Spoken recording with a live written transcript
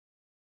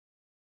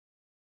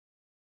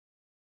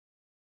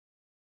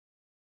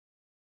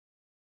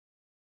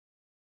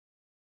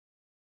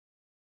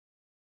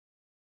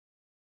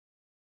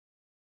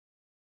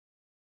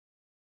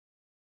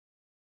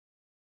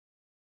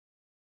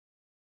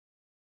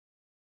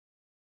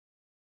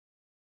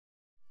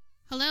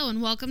Hello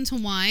and welcome to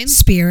Wine,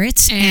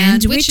 Spirits,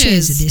 and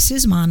Witches. This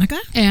is Monica.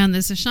 And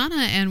this is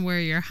Shauna, and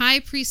we're your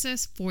high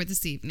priestess for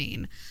this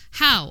evening.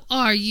 How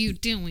are you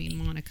doing,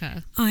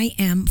 Monica? I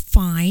am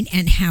fine,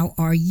 and how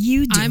are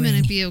you doing? I'm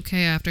going to be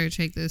okay after I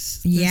take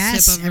this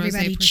yes, sip of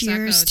everybody Rosé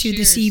cheers Prosecco. to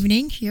this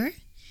evening. Here.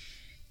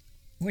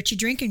 What you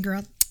drinking,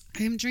 girl?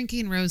 I am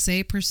drinking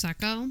Rosé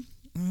Prosecco,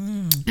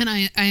 and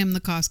I am the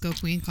Costco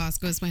queen.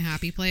 Costco is my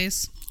happy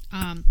place.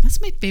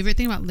 That's my favorite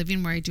thing about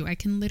living where I do. I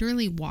can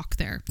literally walk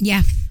there.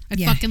 Yeah. I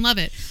fucking love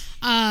it.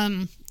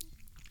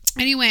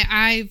 Anyway,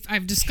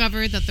 I've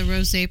discovered that the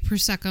Rosé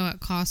Prosecco at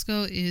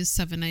Costco is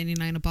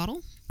 $7.99 a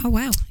bottle. Oh,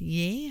 wow.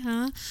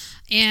 Yeah.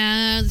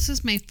 And this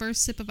is my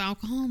first sip of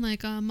alcohol in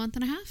like a month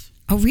and a half.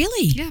 Oh,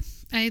 really? Yeah.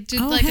 I did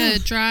a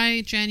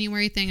dry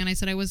January thing, and I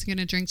said I wasn't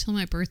going to drink till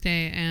my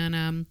birthday.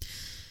 And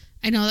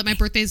I know that my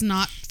birthday is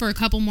not for a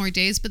couple more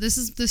days, but this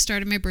is the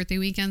start of my birthday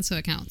weekend, so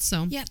it counts.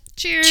 So, yep.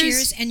 Cheers.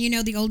 Cheers. And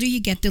the older you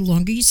get, the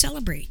longer you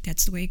celebrate.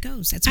 That's the way it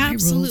goes. That's my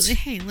rules. Absolutely.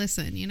 Hey,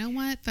 listen, you know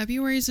what?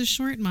 February is a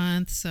short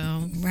month,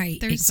 so right.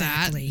 There's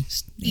exactly.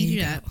 that. Eat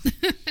it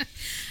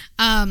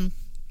up.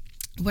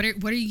 What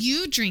are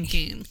you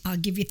drinking? I'll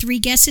give you 3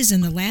 guesses,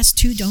 and the last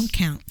 2 don't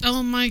count.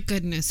 Oh my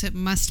goodness, it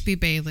must be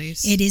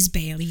Bailey's. It is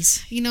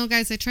Bailey's.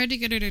 Guys, I tried to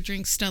get her to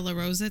drink Stella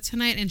Rosa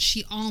tonight, and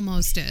she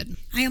almost did.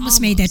 I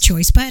almost made that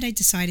choice, but I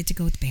decided to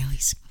go with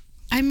Bailey's.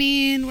 I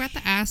mean, we're at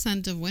the ass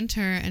end of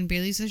winter, and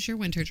Bailey's is your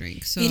winter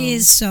drink. So it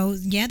is. So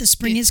yeah, the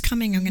spring is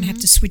coming. I'm going to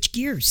have to switch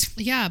gears.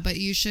 Yeah, but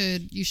you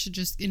should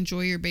just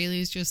enjoy your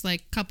Bailey's. Just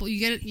like you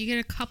get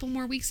a couple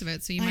more weeks of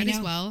it, so you might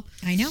as well.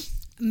 I know.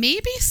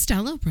 Maybe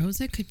Stella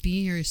Rosa could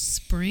be your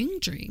spring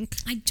drink.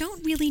 I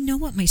don't really know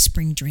what my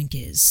spring drink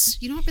is.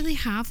 You don't really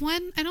have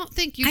one? I don't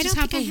think you just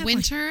have a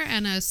winter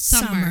and a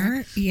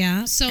summer.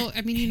 Yeah. So,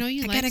 I mean,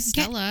 you like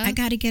Stella. I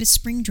got to get a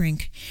spring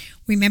drink.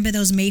 Remember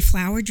those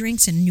Mayflower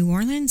drinks in New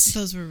Orleans?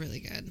 Those were really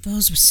good.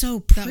 Those were so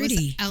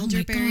pretty. That was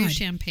elderberry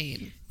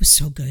champagne. It was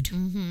so good.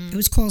 Mm-hmm. It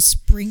was called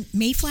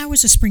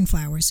Mayflowers or Spring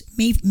Flowers?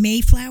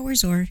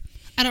 Mayflowers or...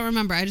 I don't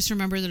remember. I just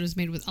remember that it was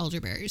made with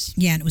elderberries.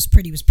 Yeah, and it was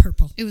pretty. It was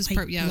purple. It was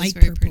purple. Yeah, it was light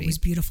very purple. Pretty. It was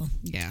beautiful.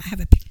 Yeah. I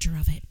have a picture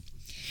of it.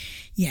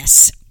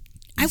 Yes.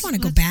 I want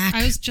to go back.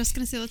 I was just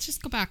going to say, let's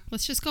just go back.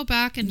 Let's just go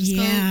back and just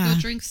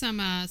go drink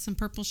some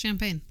purple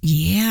champagne.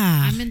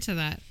 Yeah. I'm into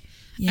that.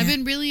 Yeah. I've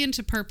been really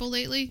into purple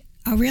lately.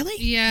 Oh,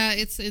 really? Yeah,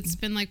 it's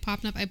been like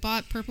popping up. I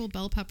bought purple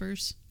bell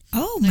peppers.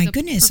 Oh, my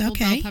goodness. Purple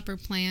okay. Bell pepper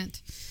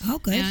plant. Oh,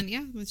 good. And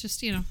yeah, it's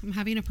just, I'm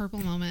having a purple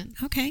moment.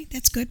 Okay,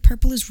 that's good.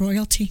 Purple is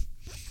royalty.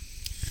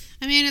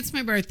 I mean, it's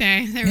my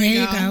birthday. There we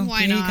go.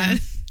 Why not?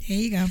 There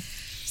you go.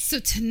 So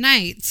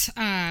tonight,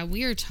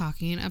 we are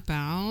talking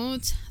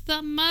about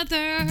the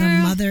mother. The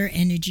mother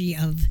energy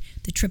of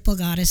the triple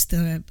goddess.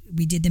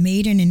 We did the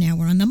maiden, and now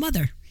we're on the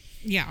mother.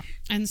 Yeah.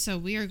 And so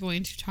we are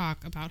going to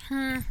talk about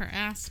her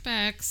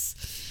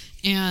aspects,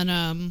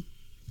 and,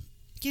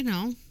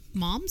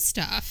 mom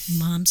stuff.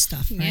 Mom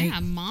stuff, right? Yeah,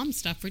 mom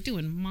stuff. We're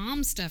doing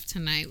mom stuff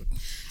tonight.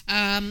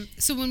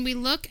 So when we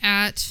look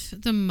at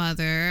the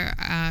mother,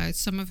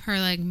 some of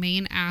her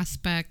main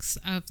aspects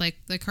of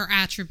like her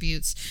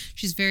attributes,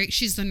 she's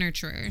the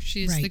nurturer.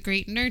 She's the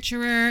great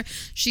nurturer.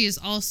 She is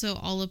also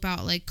all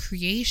about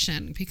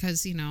creation,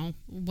 because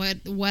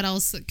what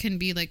else can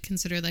be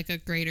considered a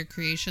greater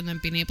creation than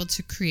being able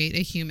to create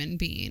a human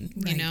being,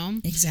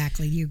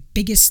 Exactly. Your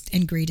biggest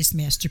and greatest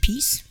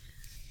masterpiece.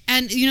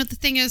 And, the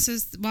thing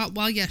is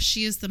while yes,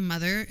 she is the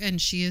mother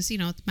and she is,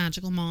 the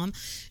magical mom,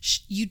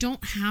 you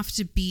don't have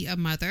to be a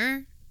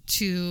mother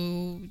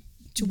to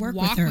work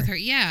walk with her.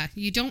 Yeah,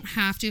 you don't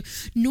have to,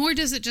 nor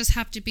does it just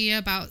have to be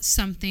about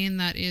something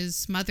that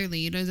is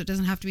motherly. It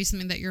doesn't have to be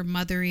something that you're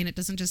mothering. It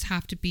doesn't just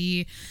have to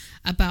be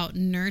about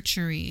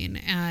nurturing.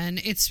 And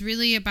it's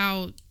really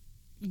about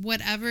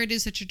whatever it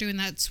is that you're doing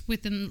that's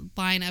within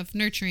line of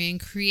nurturing,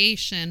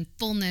 creation,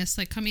 fullness,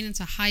 coming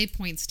into high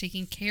points,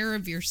 taking care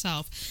of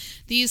yourself,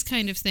 these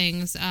kind of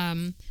things.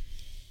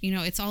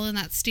 It's all in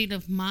that state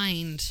of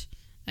mind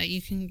that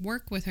you can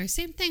work with her.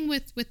 Same thing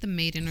with the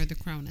maiden or the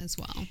crone as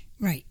well.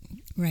 Right.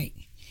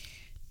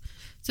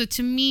 So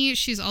to me,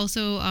 she's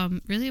also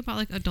really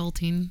about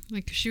adulting.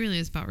 She really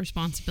is about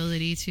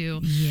responsibility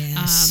too.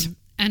 Yes.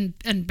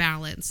 And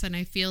balance. And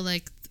I feel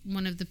like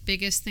one of the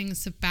biggest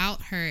things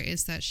about her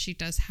is that she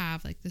does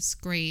have this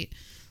great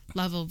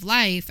love of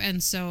life.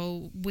 And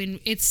so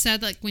when it's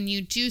said when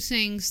you do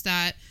things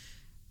that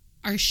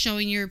are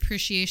showing your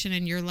appreciation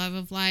and your love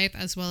of life,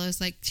 as well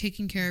as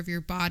taking care of your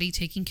body,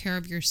 taking care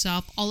of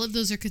yourself, all of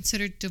those are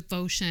considered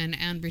devotion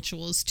and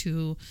rituals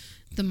to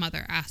the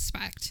mother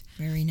aspect.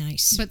 Very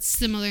nice. But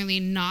similarly,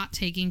 not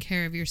taking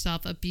care of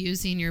yourself,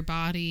 abusing your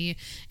body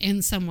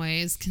in some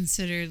ways,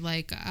 considered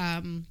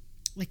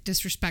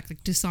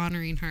disrespect,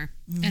 dishonoring her.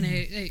 Mm-hmm. And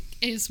it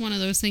is one of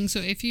those things. So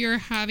if you're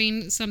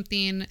having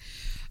something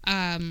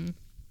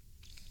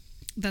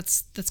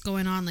that's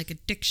going on, like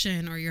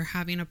addiction, or you're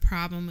having a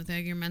problem with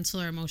like your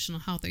mental or emotional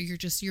health, or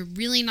you're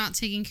really not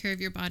taking care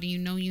of your body, you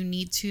know you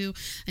need to,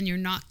 and you're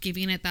not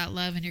giving it that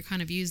love, and you're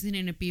kind of using it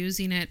and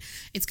abusing it,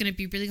 it's going to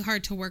be really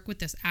hard to work with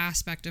this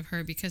aspect of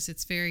her because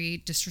it's very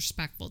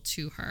disrespectful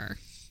to her.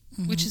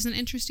 Which is an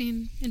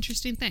interesting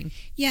thing.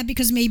 Yeah,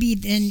 because maybe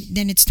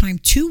then it's time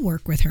to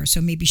work with her,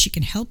 so maybe she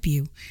can help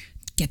you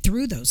get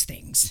through those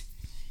things.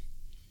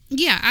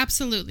 Yeah,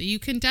 absolutely. You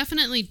can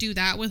definitely do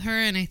that with her,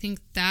 and I think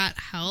that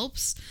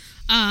helps.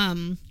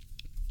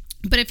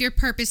 But if you're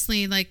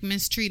purposely like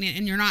mistreating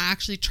and you're not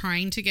actually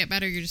trying to get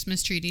better, you're just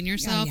mistreating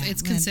yourself,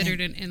 it's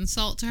considered an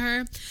insult to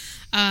her.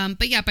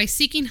 But yeah, by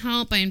seeking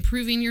help, by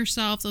improving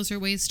yourself, those are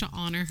ways to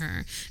honor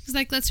her. Because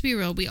like, let's be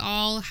real, we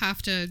all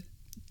have to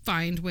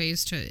find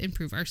ways to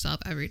improve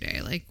ourselves every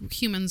day. Like,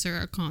 humans are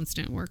a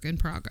constant work in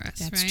progress.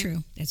 That's right?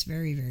 true. That's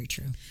very, very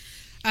true.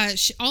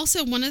 She,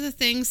 also, one of the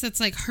things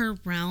that's like her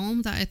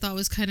realm that I thought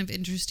was kind of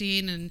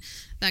interesting, and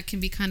that can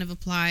be kind of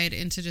applied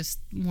into just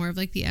more of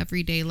like the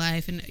everyday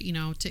life, and you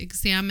know, to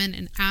examine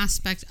an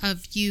aspect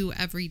of you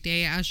every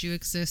day as you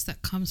exist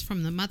that comes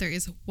from the mother,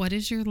 is what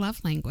is your love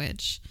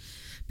language?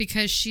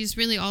 Because she's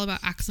really all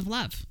about acts of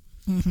love.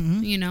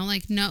 You know,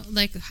 like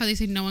how they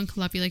say no one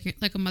can love you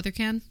like a mother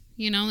can.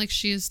 You know, like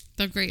she's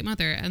the great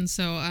mother. And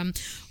so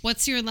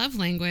what's your love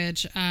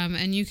language?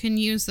 And you can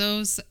use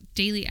those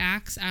daily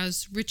acts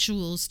as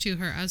rituals to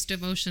her, as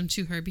devotion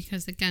to her,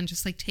 because again,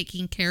 just like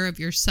taking care of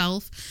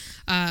yourself,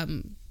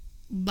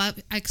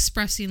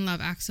 expressing love,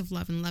 acts of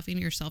love, and loving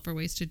yourself are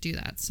ways to do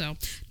that. So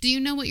do you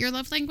know what your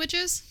love language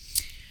is?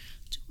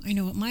 I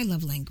know what my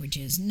love language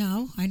is.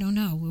 No, I don't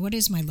know. What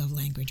is my love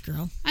language,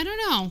 girl? I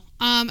don't know.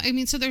 I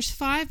mean, so there's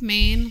 5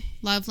 main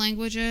love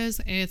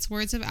languages. It's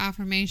words of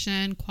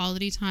affirmation,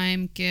 quality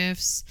time,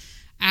 gifts,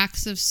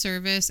 acts of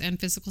service, and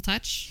physical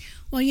touch.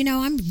 Well, you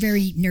know, I'm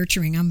very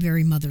nurturing. I'm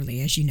very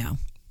motherly, as you know.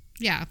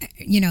 Yeah.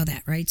 You know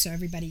that, right? So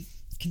everybody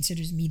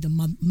considers me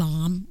the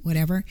mom,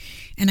 whatever.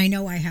 And I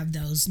know I have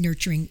those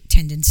nurturing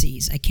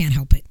tendencies. I can't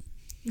help it.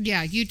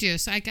 Yeah, you do.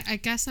 So I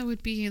guess that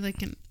would be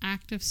like an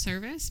act of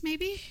service,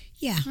 maybe?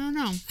 Yeah. I don't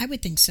know. I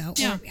would think so.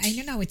 Yeah. Or, I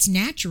don't know. It's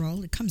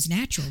natural. It comes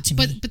natural to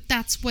me. But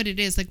that's what it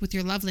is. Like with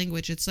your love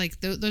language, it's like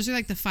those are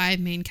like the 5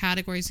 main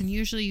categories. And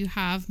usually you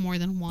have more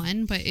than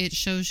one, but it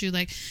shows you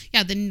like,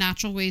 yeah, the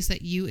natural ways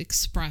that you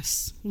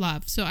express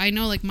love. So I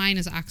know like mine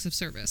is acts of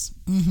service.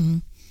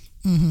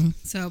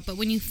 So, but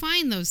when you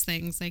find those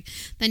things, like,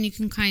 then you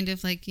can kind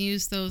of like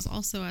use those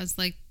also as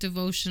like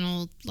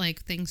devotional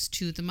like things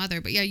to the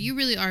mother. But yeah, you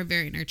really are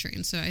very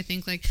nurturing. So I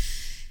think like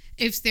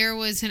if there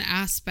was an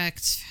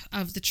aspect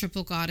of the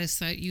triple goddess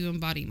that you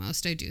embody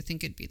most, I do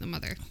think it'd be the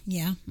mother.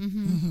 Yeah.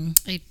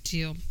 I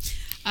do.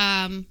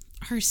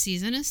 Her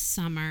season is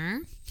summer.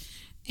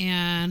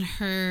 And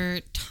her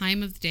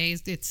time of the day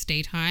is it's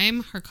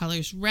daytime. Her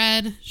color's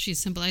red. She's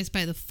symbolized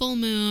by the full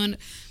moon,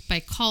 by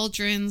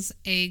cauldrons,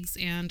 eggs,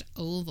 and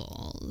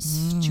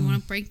ovals. Do you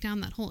want to break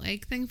down that whole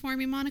egg thing for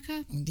me,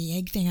 Monica? The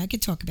egg thing. I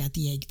could talk about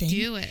the egg thing.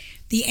 Do it.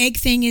 The egg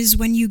thing is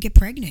when you get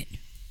pregnant.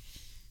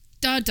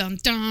 Dun dun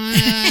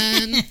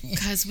dun.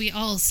 Because we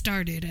all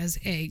started as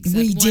eggs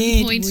at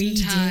one point in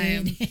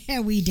time.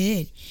 Yeah, we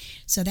did.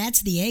 So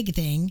that's the egg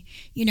thing.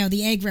 You know,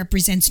 the egg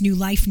represents new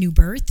life, new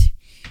birth.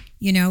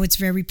 You know, it's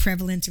very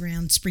prevalent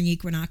around spring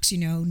equinox, you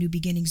know, new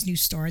beginnings, new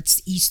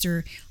starts,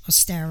 Easter,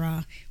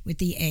 Ostara, with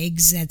the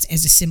eggs. That's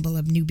as a symbol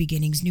of new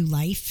beginnings, new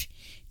life,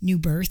 new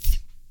birth.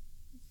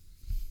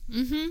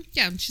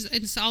 Yeah,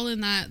 it's all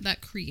in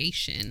that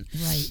creation.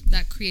 Right.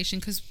 That creation,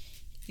 because,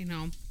 you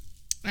know,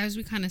 as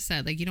we kind of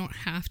said, like, you don't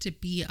have to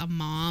be a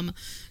mom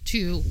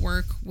to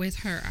work with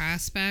her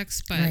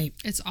aspects, but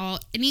it's all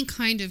any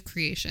kind of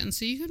creation.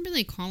 So you can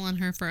really call on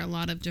her for a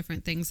lot of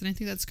different things. And I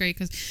think that's great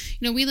because,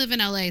 you know, we live in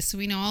LA, so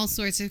we know all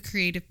sorts of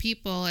creative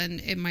people,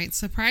 and it might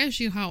surprise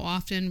you how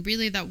often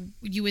really that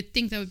you would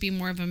think that would be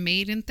more of a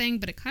maiden thing,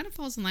 but it kind of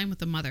falls in line with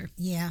the mother.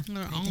 Yeah.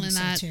 We're all in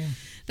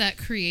that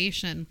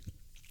creation.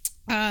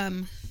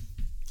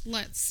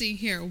 Let's see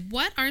here.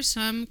 What are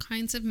some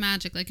kinds of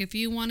magic? Like if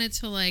you wanted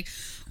to like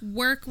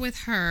work with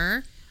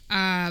her,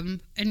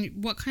 and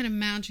what kind of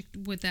magic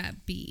would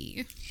that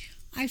be?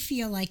 I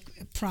feel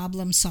like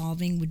problem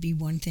solving would be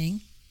one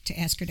thing, to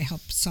ask her to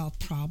help solve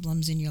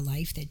problems in your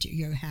life that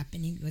you're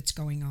happening, what's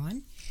going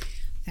on.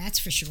 That's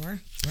for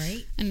sure,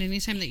 right? And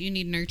anytime that you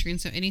need nurturing,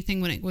 so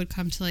anything when it would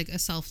come to like a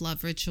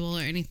self-love ritual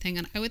or anything.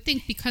 And I would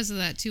think because of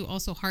that too,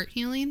 also heart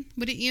healing,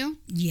 wouldn't you?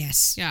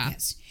 Yes. Yeah.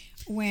 Yes.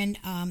 When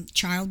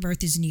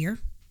childbirth is near,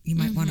 you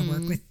might want to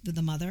work with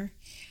the mother.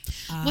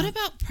 What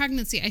about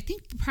pregnancy? I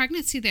think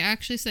pregnancy, they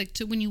actually say like,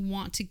 to when you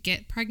want to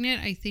get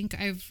pregnant, I think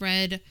I've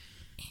read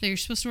that you're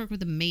supposed to work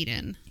with a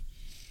maiden.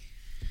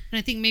 And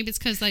I think maybe it's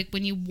because like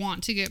when you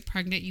want to get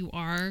pregnant, you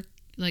are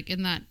like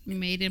in that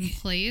maiden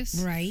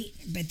place. Right.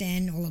 But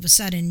then all of a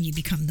sudden you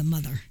become the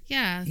mother.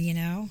 Yeah. You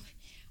know?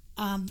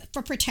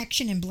 For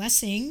protection and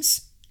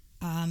blessings,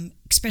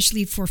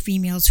 especially for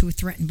females who are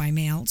threatened by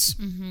males.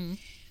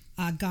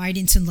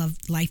 Guidance and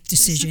life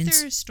decisions.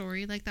 Isn't there a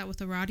story like that with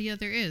Aradia?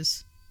 There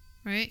is,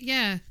 right?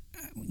 Yeah.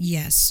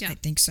 Yes, yeah. I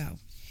think so.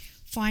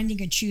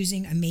 finding and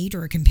choosing a mate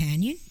or a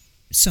companion.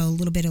 So a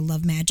little bit of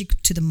love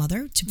magic to the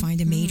mother to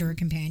find a mate or a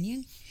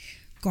companion.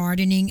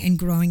 Gardening and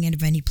growing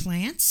of any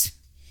plants.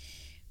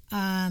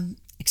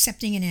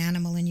 Accepting an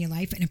animal in your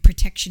life and a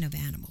protection of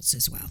animals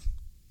as well.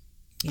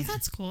 Yeah. Oh,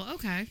 that's cool.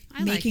 Okay.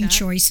 Making like that.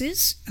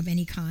 choices of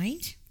any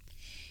kind.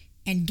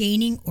 And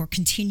gaining or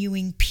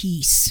continuing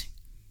peace.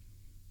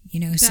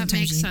 That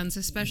sometimes makes sense,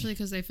 especially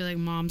because I feel like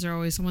moms are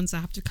always the ones that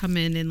have to come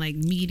in and like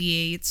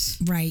mediate.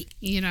 Right.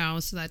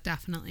 So that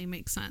definitely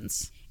makes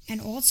sense. And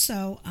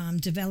also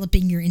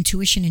developing your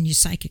intuition and your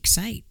psychic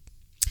sight.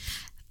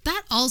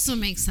 That also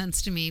makes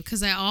sense to me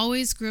because I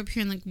always grew up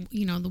hearing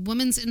the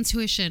woman's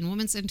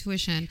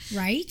intuition.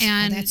 Right.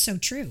 And that's so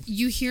true.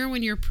 You hear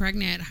when you're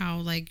pregnant how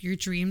like your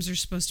dreams are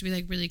supposed to be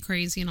like really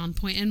crazy and on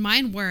point. And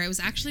mine were. It was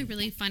actually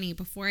really funny.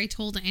 Before I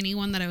told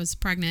anyone that I was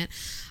pregnant,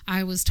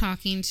 I was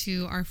talking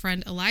to our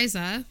friend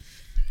Eliza.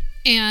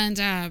 And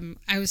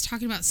I was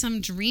talking about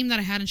some dream that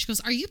I had, and she goes,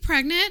 "Are you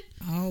pregnant?"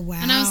 Oh, wow.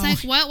 And I was like,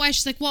 "What? Why?"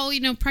 She's like, "Well,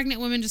 pregnant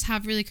women just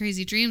have really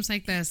crazy dreams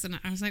like this." And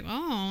I was like,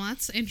 "Oh,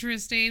 that's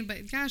interesting."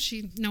 But yeah,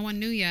 no one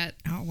knew yet.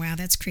 Oh, wow,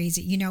 that's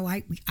crazy.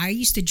 I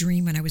used to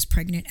dream when I was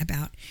pregnant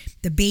about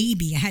the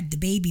baby. I had the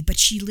baby, but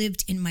she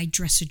lived in my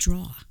dresser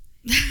drawer.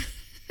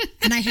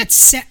 And I had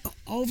set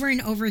over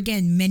and over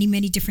again many,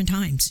 many different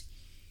times.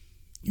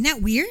 Isn't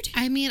that weird?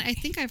 I mean, I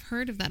think I've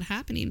heard of that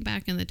happening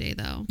back in the day,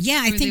 though.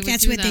 Yeah, I think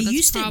that's what they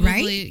used to,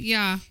 right?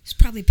 Yeah. It's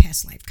probably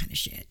past life kind of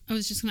shit. I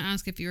was just going to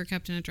ask if you were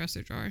kept in a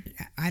dresser drawer.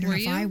 I don't know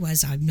if I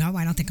was. No,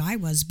 I don't think I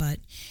was, but,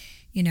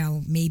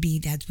 maybe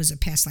that was a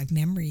past life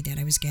memory that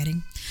I was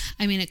getting.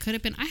 I mean, it could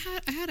have been. I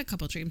had a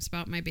couple dreams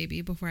about my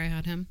baby before I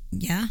had him.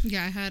 Yeah?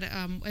 Yeah, I had,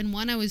 and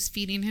one I was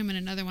feeding him and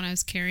another one I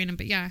was carrying him.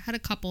 But yeah, I had a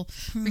couple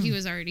where he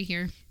was already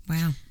here.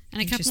 Wow.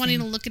 And I kept wanting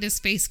to look at his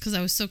face because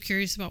I was so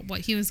curious about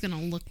what he was going to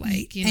look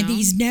like.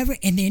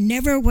 And they're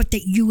never what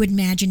that you would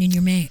imagine in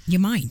your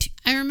mind.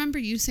 I remember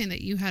you saying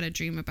that you had a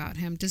dream about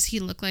him. Does he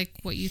look like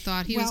what you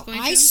thought he was going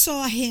to? I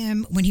saw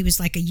him when he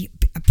was like a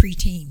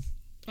preteen.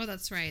 Oh,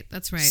 that's right.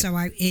 That's right. So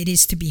it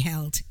is to be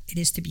held. It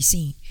is to be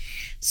seen.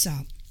 So,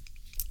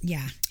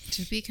 yeah.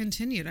 To be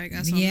continued, I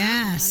guess.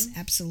 Yes,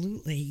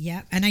 absolutely.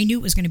 Yeah. And I knew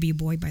it was going to be a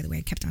boy, by the way.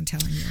 I kept on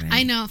telling you. Right?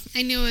 I know.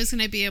 I knew it was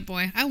going to be a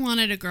boy. I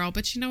wanted a girl,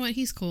 but you know what?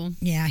 He's cool.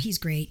 Yeah, he's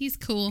great. He's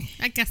cool.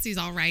 I guess he's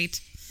all right.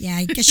 Yeah,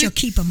 I guess you'll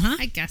keep him, huh?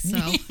 I guess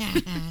so.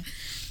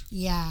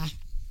 Yeah.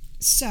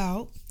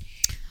 So,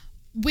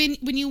 when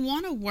you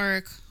want to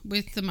work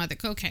with the mother,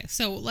 okay,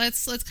 so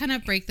let's kind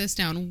of break this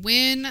down.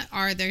 When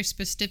are there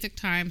specific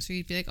times where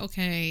you'd be like,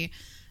 okay,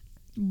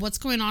 what's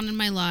going on in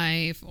my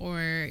life,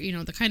 or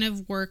the kind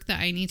of work that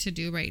I need to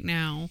do right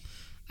now,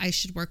 I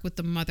should work with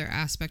the mother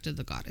aspect of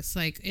the goddess?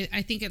 I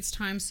think it's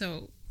time.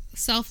 So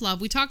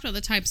self-love, we talked about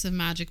the types of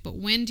magic, but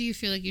when do you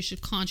feel like you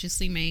should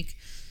consciously make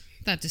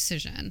that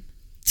decision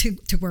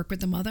to work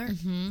with the mother?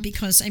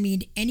 Because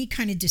any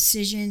kind of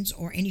decisions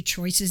or any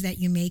choices that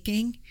you're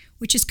making,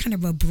 which is kind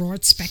of a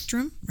broad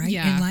spectrum, right?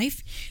 Yeah. In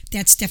life,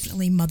 that's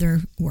definitely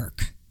mother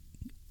work.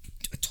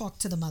 Talk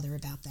to the mother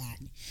about that.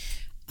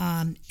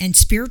 And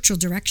spiritual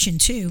direction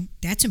too.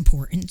 That's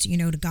important,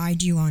 to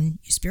guide you on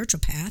your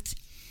spiritual path.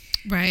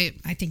 Right.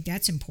 I think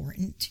that's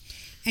important.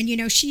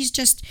 And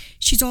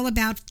she's all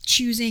about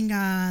choosing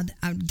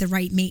the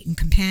right mate and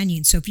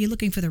companion. So if you're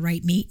looking for the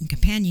right mate and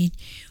companion,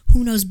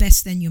 who knows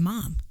best than your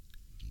mom?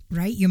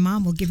 Right? Your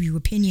mom will give you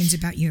opinions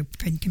about your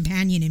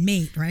companion and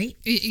mate, right?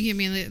 You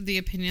mean the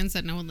opinions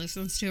that no one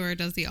listens to or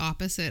does the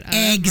opposite of,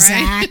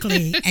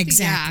 exactly. Right?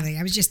 Exactly.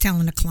 Yeah. I was just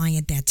telling a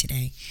client that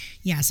today.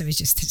 Yes, I was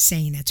just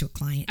saying that to a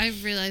client.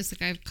 I've realized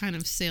I've kind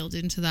of sailed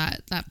into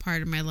that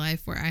part of my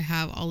life where I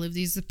have all of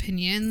these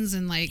opinions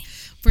and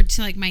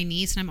to my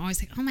niece, and I'm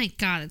always like, oh my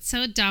God, it's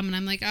so dumb. And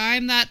I'm like,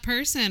 I'm that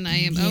person. I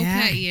am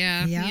okay.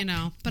 Yeah.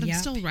 Yep. But I'm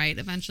still right.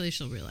 Eventually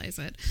she'll realize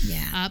it.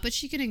 Yeah. But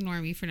she can ignore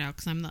me for now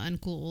because I'm the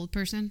uncool old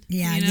person.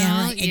 Yeah,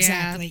 right.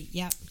 Exactly.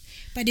 Yep.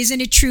 But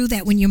isn't it true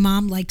that when your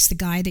mom likes the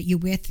guy that you're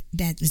with,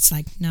 that it's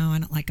like, no, I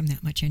don't like him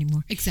that much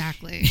anymore?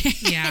 Exactly.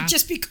 Yeah.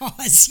 Just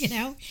because,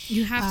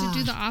 You have to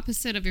do the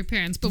opposite of your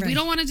parents. But we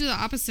don't want to do the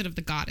opposite of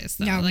the goddess,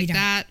 though. No, we don't.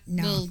 That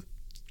No.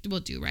 we'll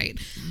do right.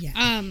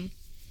 Yeah.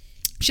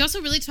 She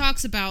also really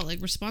talks about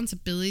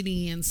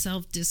responsibility and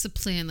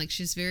self-discipline.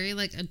 She's very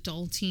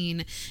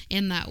adulting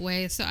in that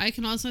way. So I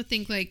can also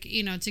think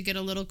to get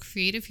a little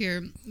creative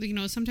here,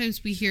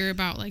 sometimes we hear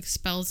about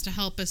spells to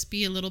help us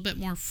be a little bit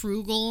more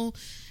frugal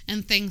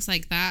and things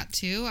like that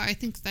too. I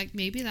think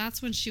maybe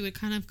that's when she would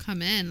kind of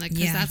come in,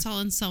 because that's all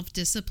in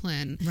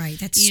self-discipline. Right.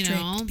 That's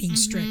strict. Being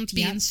strict.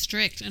 Being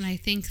strict. And I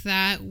think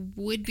that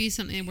would be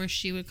something where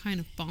she would kind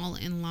of fall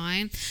in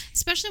line,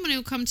 especially when it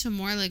would come to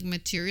more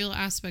material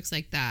aspects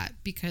like that,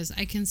 because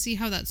I can see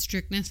how that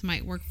strictness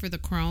might work for the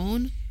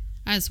crone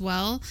as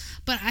well.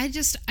 But I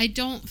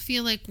don't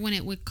feel like when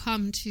it would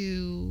come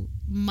to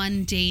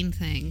mundane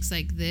things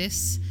like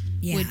this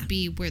would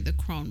be where the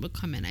crone would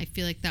come in. I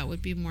feel like that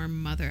would be more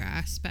mother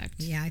aspect.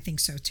 Yeah, I think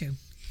so too.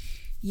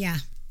 Yeah.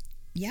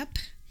 Yep.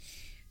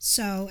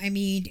 So,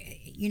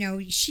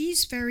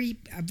 she's very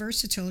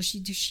versatile.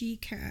 She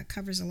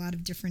covers a lot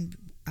of different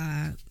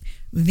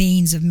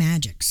veins of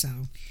magic. So,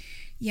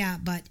 yeah,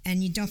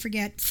 and you don't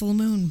forget full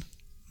moon,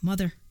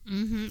 mother.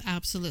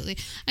 Absolutely.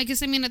 I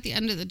guess, I mean, at the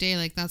end of the day,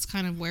 like, that's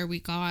kind of where we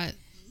got,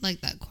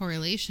 like, that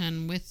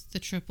correlation with the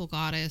triple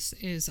goddess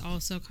is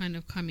also kind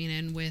of coming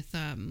in with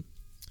the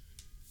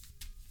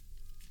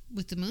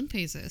moon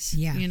phases.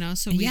 Yeah. You know,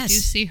 so we do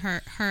see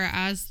her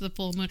as the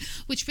full moon,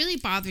 which really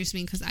bothers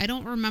me because I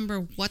don't remember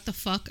what the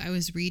fuck I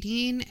was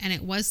reading, and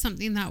it was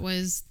something that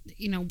was,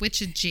 you know,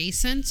 witch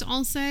adjacent,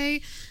 I'll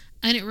say,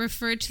 and it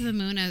referred to the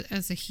moon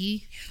as a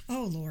he.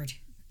 Oh, Lord.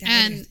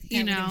 That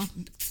you know,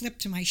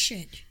 flipped to my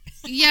shit.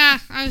 Yeah,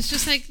 I was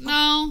just like,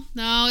 no,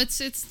 it's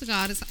the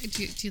goddess.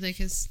 Do you like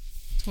his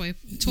toy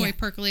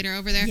percolator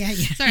over there? Yeah.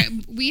 Sorry,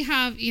 we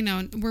have, you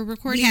know, we're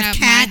recording we have at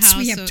cats,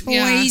 my house. we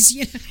have toys.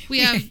 Yeah.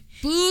 We have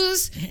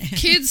booze,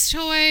 kids'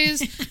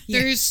 toys.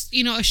 There's,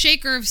 you know, a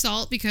shaker of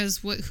salt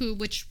because what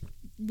witch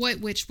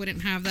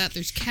wouldn't have that?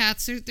 There's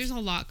cats. There's a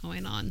lot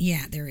going on.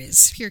 Yeah, there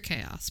is. Pure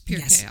chaos.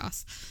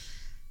 Chaos.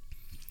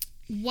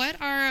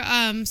 What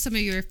are some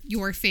of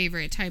your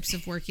favorite types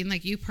of working,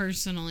 like you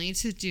personally,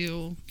 to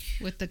do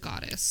with the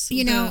goddess?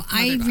 You know,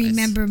 I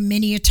remember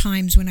many a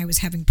times when I was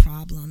having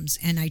problems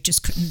and I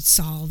just couldn't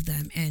solve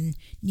them and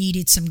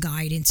needed some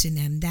guidance in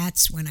them.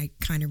 That's when I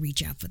kind of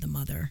reach out for the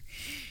mother.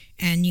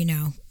 And, you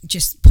know,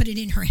 just put it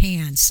in her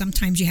hands.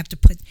 Sometimes you have to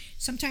put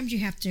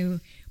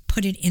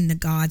it in the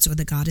god's or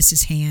the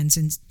goddess's hands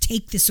and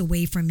take this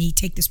away from me,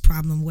 take this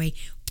problem away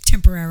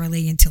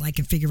temporarily until I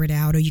can figure it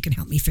out, or you can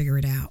help me figure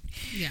it out.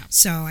 Yeah.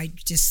 So I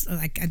just,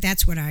 like,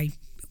 that's what I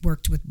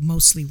worked with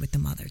mostly with the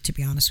mother, to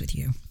be honest with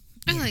you.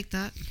 I like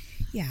that.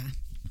 Yeah.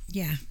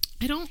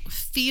 I don't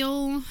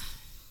feel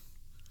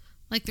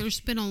like there's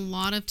been a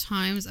lot of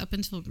times up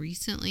until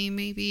recently,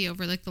 maybe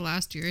over like the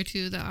last year or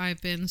two, that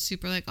I've been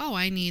super like, oh,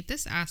 I need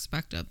this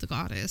aspect of the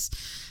goddess.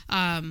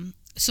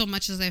 So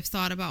much as I've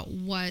thought about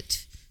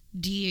what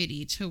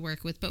deity to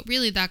work with, but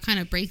really that kind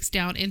of breaks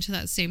down into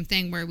that same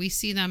thing where we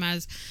see them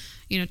as,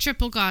 you know,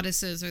 triple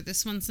goddesses, or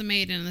this one's the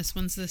maiden, this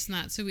one's this and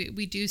that. So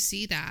we do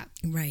see that,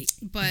 right?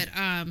 But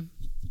I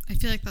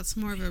feel like that's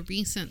more of a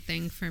recent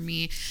thing for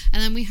me.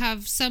 And then we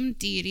have some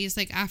deities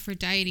like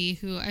Aphrodite,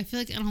 who I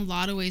feel like in a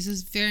lot of ways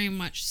is very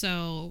much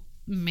so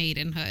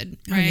maidenhood,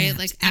 right? Oh, yeah,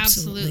 like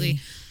absolutely.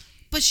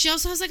 But she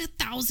also has like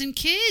 1,000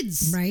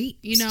 kids. Right.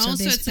 You know, so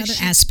there's it's another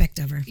like aspect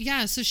of her.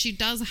 Yeah, so she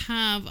does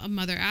have a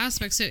mother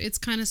aspect. So it's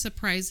kind of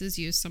surprises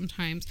you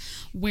sometimes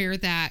where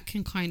that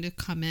can kind of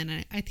come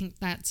in. I think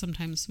that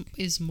sometimes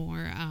is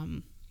more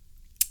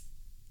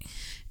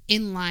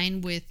in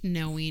line with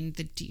knowing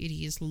the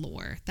deity's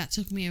lore. That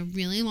took me a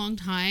really long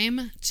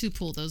time to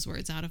pull those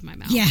words out of my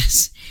mouth.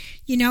 Yes.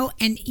 You know,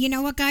 and you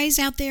know what, guys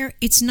out there?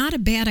 It's not a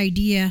bad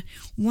idea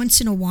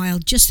once in a while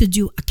just to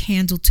do a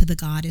candle to the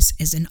goddess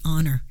as an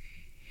honor.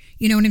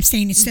 You know what I'm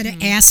saying? Instead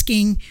of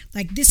asking,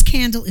 like, this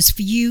candle is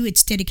for you,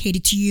 it's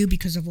dedicated to you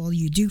because of all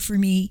you do for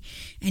me,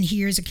 and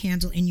here's a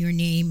candle in your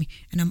name,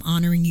 and I'm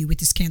honoring you with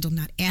this candle. I'm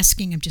not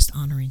asking, I'm just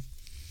honoring.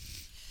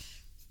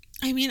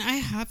 I mean, I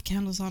have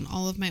candles on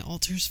all of my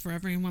altars for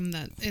everyone.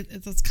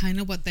 That's kind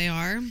of what they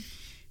are.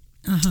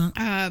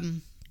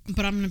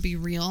 But I'm going to be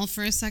real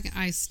for a second.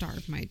 I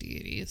starve my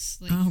deities.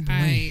 Like, oh,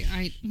 boy.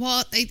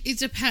 Well, it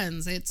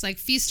depends. It's like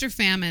feast or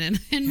famine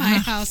in my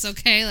house,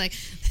 okay? Like,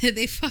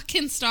 they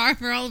fucking starve,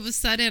 or all of a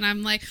sudden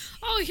I'm like,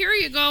 oh, here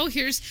you go.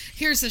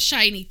 Here's a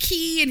shiny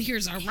key, and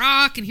here's a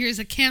rock, and here's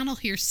a candle.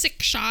 Here's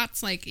 6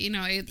 shots. Like, you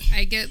know,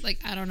 I get, like,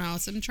 I don't know.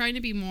 So I'm trying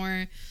to be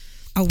more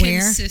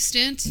aware.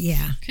 Consistent.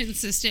 Yeah.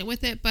 Consistent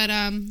with it. But,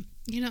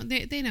 you know,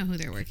 they know who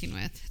they're working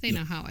with. They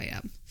know how I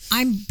am.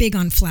 I'm big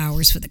on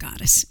flowers for the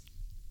goddess.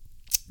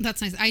 That's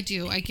nice. I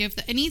do. I give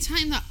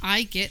anytime that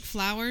I get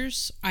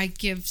flowers, I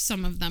give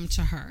some of them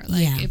to her.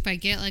 Like if I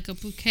get like a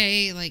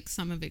bouquet, like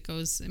some of it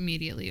goes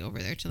immediately over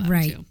there to them too.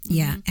 Right.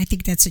 Yeah. I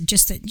think that's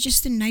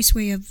just a nice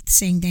way of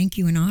saying thank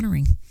you and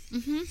honoring.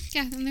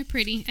 Yeah, and they're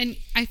pretty. And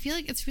I feel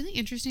like it's really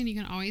interesting. You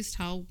can always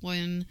tell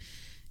when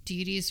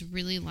deities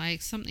really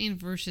like something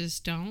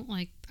versus don't.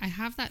 Like, I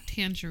have that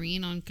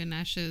tangerine on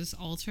Ganesh's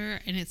altar,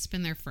 and it's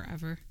been there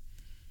forever.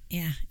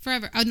 Yeah.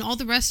 Forever. And all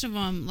the rest of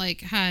them, like,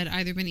 had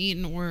either been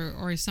eaten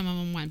or some of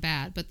them went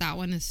bad. But that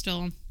one is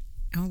still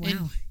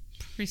in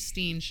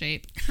pristine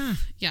shape. Huh.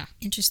 Yeah.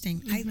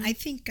 Interesting. I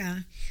think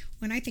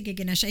when I think of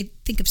Ganesh, I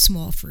think of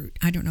small fruit.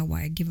 I don't know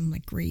why. I give him,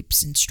 like,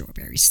 grapes and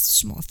strawberries,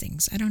 small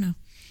things. I don't know.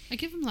 I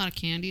give him a lot of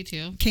candy,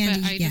 too.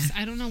 Candy, but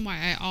I don't know why.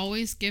 I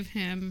always give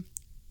him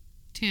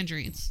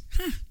tangerines.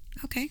 Huh.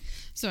 Okay.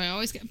 So I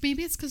always get...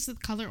 Maybe it's because of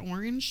the color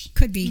orange.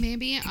 Could be.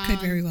 Maybe. It could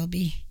very well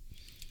be.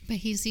 But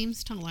he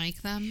seems to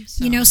like them.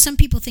 So. You know, some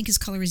people think his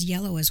color is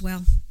yellow as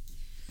well.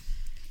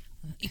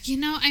 You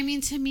know, I mean,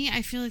 to me,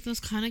 I feel like those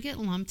kind of get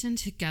lumped in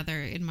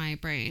together in my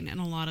brain. In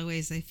a lot of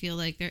ways, I feel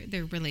like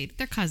they're related.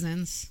 They're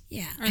cousins.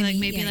 Yeah. Or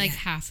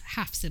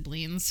half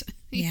siblings.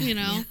 Yeah. You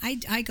know? Yeah.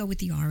 I go with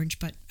the orange,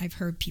 but I've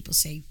heard people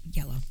say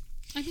yellow.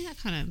 I mean, that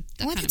kind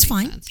of it's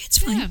fine. sense. It's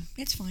fine. Yeah.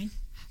 It's fine.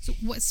 So,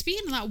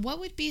 speaking of that, what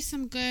would be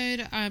some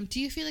good? Do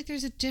you feel like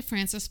there's a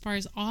difference as far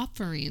as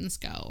offerings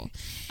go?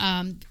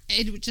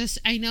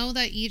 I know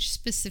that each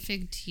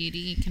specific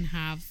deity can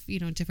have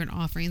different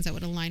offerings that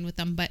would align with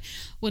them. But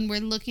when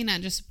we're looking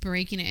at just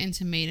breaking it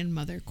into maiden,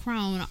 mother,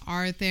 crone,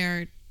 are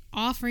there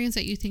offerings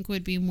that you think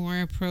would be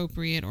more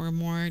appropriate or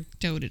more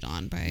doted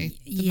on by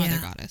the mother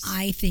goddess?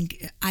 I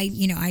think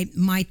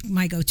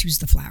my go-to is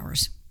the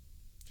flowers.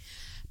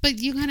 But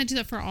you kind of do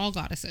that for all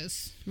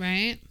goddesses,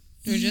 right?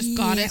 Or just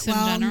goddess in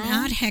general?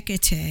 Not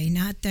Hecate,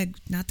 not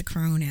the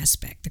crone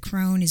aspect. The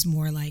crone is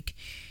more like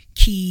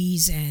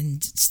keys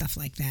and stuff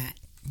like that.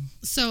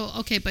 So,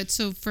 okay, but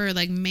so for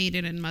like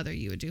maiden and mother,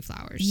 you would do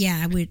flowers?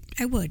 Yeah,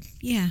 I would,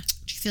 yeah.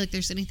 Do you feel like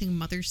there's anything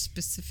mother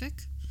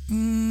specific?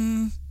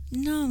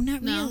 No,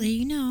 not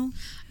really, no.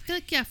 I feel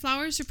like,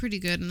 flowers are pretty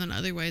good, and then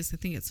otherwise I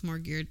think it's more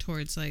geared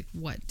towards like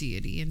what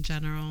deity in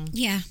general.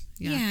 Yeah,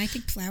 I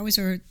think flowers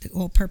are the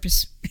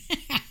all-purpose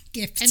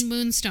gifts. And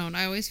moonstone.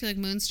 I always feel like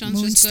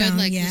moonstone's just good,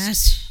 like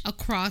just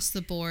across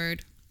the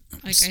board.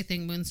 Like I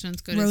think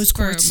moonstone's good rose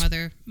quartz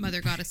for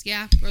mother goddess.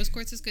 Yeah, rose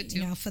quartz is good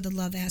too. For the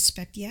love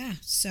aspect, yeah.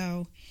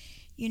 So,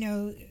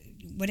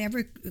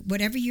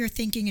 whatever you're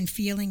thinking and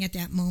feeling at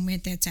that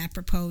moment that's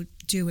apropos,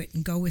 do it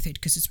and go with it,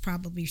 because it's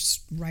probably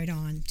right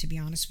on, to be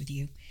honest with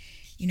you.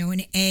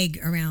 An egg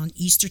around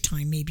Easter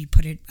time, maybe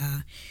put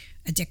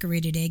a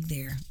decorated egg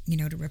there,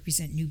 to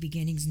represent new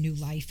beginnings, new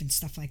life, and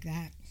stuff like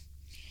that.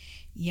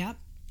 Yep.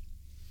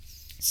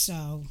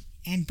 So,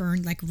 and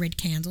burn like red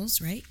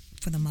candles, right,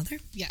 for the mother?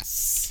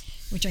 Yes.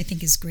 Which I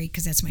think is great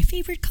because that's my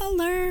favorite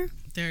color.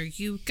 There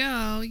you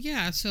go.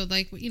 Yeah. So,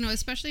 like,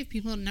 especially if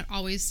people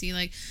always see,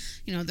 like,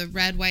 the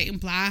red, white, and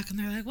black, and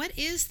they're like, what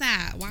is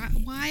that?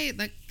 Why?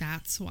 Like,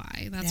 that's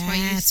why. That's why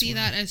you see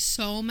that as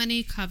so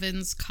many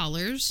covens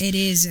colors. It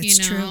is. It's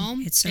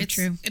true. It's so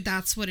true.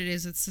 That's what it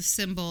is. It's the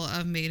symbol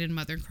of maiden,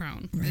 mother,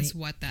 crone, is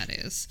what that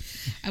is.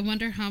 I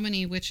wonder how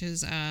many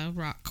witches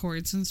rock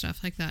cords and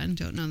stuff like that and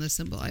don't know the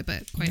symbol. I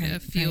bet quite a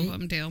few of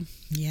them do.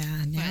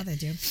 Yeah, now they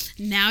do.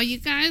 Now you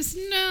guys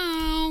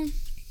know.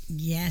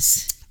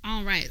 Yes.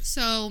 All right.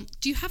 So,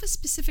 do you have a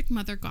specific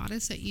mother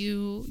goddess that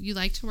you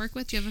like to work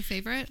with? Do you have a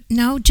favorite?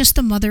 No, just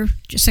the mother.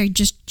 I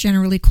just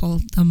generally call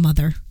the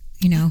mother.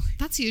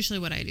 That's usually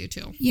what I do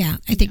too. Yeah,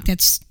 I think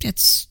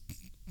that's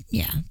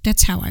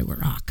how I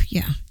rock.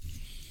 Yeah.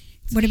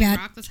 What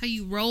about? That's how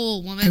you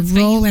roll, woman. I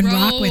roll and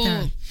rock with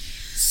her.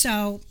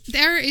 So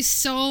there is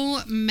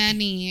so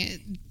many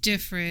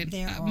different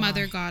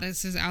mother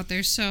goddesses out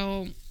there.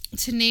 So,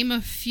 to name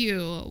a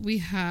few, we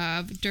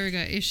have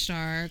Durga,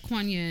 Ishtar,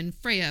 Kuan Yin,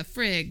 Freya,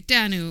 Frigg,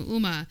 Danu,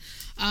 Uma.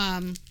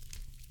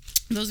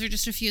 Those are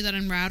just a few that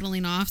I'm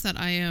rattling off that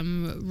I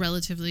am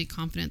relatively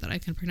confident that I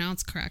can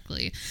pronounce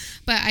correctly.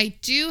 But I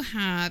do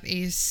have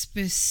a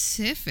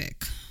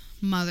specific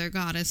mother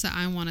goddess that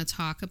I want to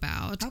talk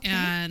about. Okay.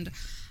 And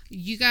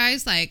you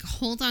guys,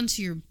 hold on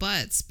to your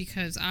butts,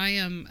 because I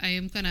am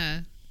going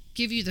to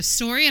give you the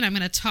story and I'm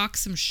going to talk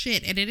some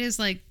shit. And it is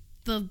the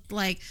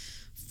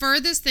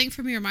furthest thing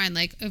from your mind,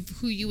 of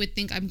who you would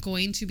think I'm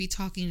going to be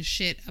talking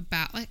shit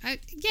about.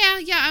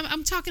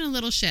 I'm talking a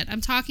little shit.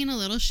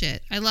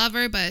 I love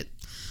her, but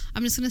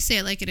I'm just going to say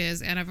it like it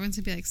is. And everyone's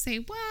going to be like, say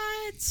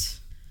what?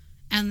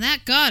 And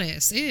that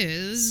goddess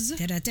is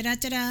Gaia.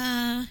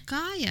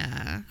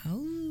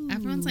 Oh.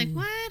 Everyone's like,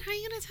 what? How are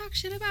you going to talk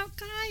shit about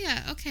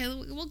Gaia? Okay,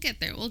 we'll get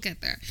there. Let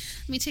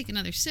me take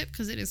another sip,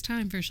 because it is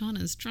time for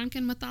Shauna's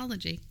Drunken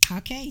Mythology.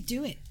 Okay,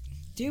 do it.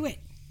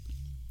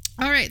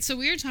 All right, so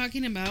we are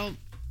talking about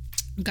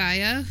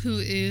Gaia, who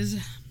is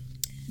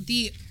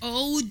the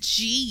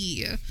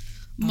OG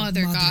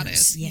mother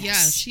goddess.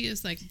 Yes, she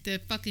is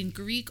the fucking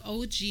Greek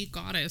OG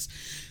goddess.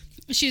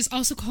 She is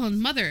also called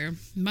Mother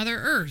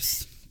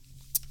Earth.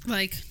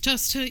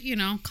 Just to,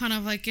 kind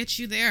of get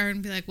you there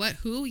and be like, what,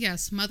 who?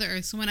 Yes, Mother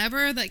Earth. So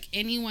whenever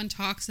anyone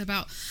talks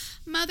about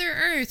Mother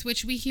Earth,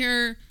 which we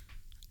hear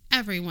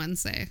everyone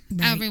say,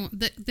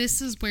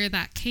 this is where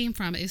that came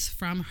from, is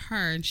from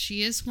her. And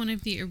she is one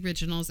of the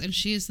originals, and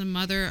she is the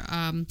mother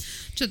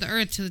to the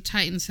earth, to the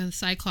Titans, to the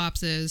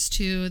Cyclopses,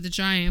 to the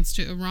giants,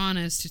 to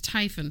Uranus, to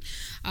Typhon,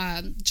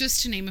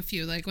 just to name a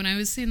few. When I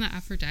was saying that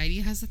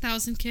Aphrodite has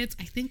 1,000 kids,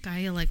 I think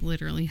Gaia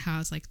literally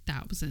has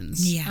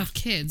thousands of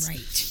kids.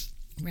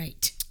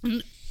 Right.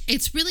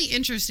 It's really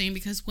interesting,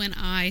 because when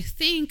I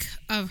think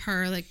of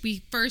her,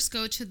 we first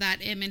go to that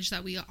image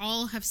that we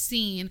all have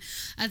seen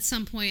at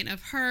some point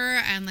of her,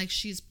 and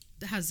she's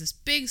has this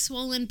big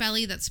swollen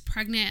belly that's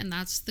pregnant, and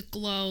that's the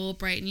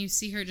globe, right? And you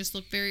see her just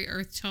look very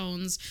earth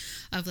tones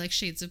of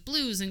shades of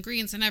blues and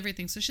greens and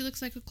everything. So she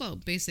looks like a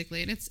globe,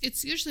 basically, and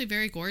it's usually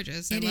very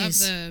gorgeous. It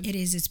is.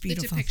 It's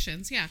beautiful. The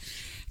depictions, yeah.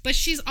 But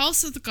she's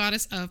also the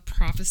goddess of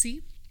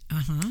prophecy.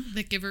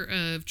 The giver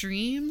of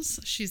dreams.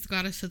 She's the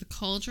goddess of the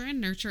cauldron,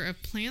 nurture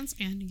of plants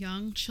and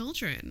young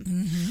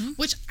children.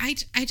 Which I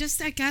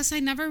guess I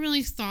never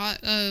really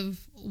thought of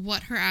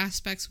what her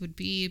aspects would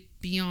be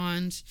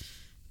beyond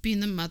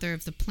being the mother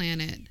of the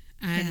planet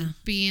and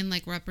being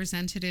like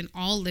represented in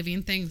all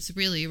living things,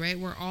 really, right?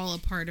 We're all a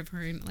part of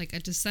her and like a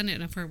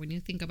descendant of her when you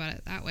think about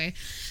it that way.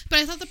 But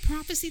I thought the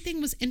prophecy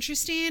thing was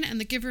interesting, and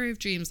the giver of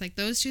dreams, like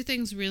those two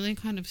things really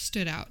kind of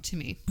stood out to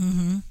me.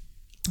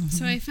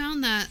 So I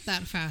found that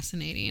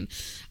fascinating.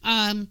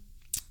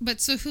 But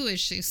so who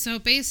is she? So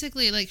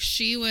basically, like,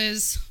 she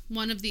was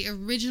one of the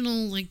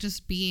original, like,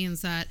 just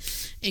beings that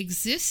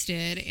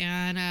existed.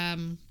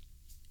 And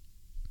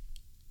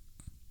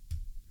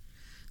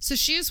so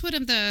she is one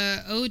of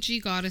the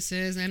OG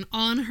goddesses. And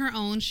on her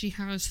own, she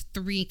has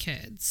 3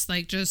 kids.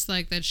 Like, just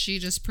like that she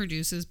just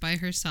produces by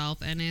herself.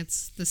 And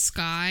it's the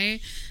sky,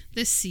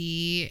 the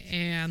sea,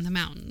 and the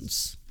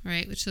mountains.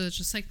 Right, which is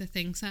just like the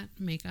things that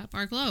make up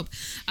our globe.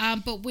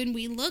 But when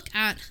we look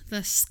at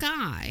the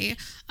sky,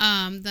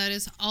 that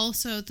is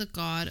also the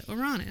god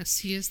Uranus.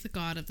 He is the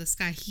god of the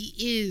sky. He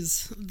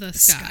is the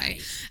sky.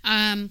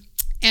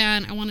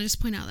 And I want to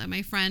just point out that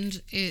my friend,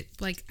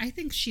 I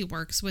think she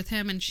works with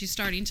him, and she's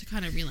starting to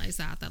kind of realize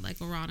that like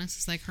Uranus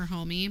is like her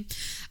homie.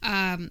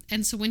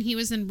 And so when he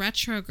was in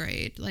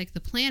retrograde, like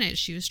the planet,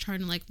 she was trying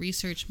to like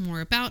research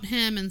more about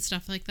him and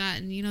stuff like that.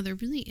 And, you know, there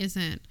really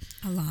isn't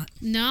a lot.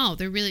 No,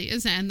 there really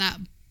isn't. And that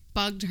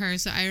bugged her.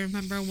 So I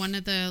remember one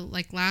of the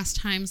like last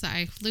times that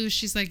I flew,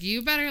 she's like,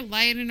 you better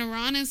light an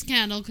Uranus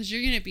candle because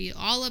you're going to be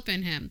all up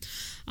in him.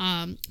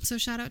 So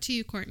shout out to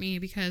you, Courtney,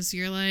 because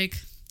you're like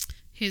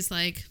his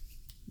like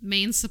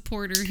main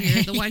supporter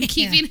here, the one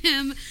keeping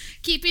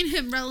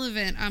him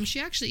relevant. She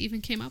actually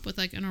even came up with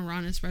like an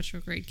Uranus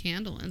retrograde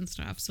candle and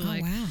stuff. So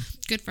wow.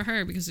 Good for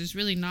her, because there's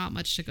really not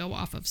much to go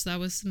off of. So that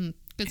was some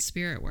good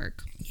spirit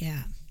work.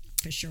 Yeah,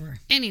 for sure.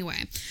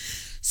 Anyway,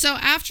 so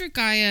after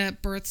Gaia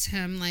births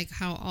him, like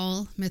how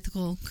all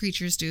mythical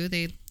creatures do,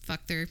 they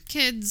fuck their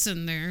kids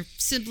and their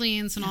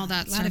siblings and all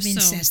that stuff. A lot of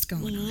incest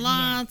going on.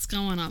 Lots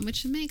going on,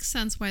 which makes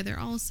sense why they're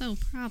all so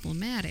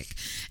problematic.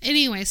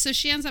 Anyway, so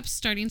she ends up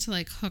starting to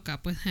like hook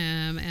up with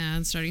him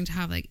and starting to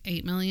have like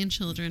 8 million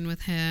children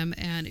with him.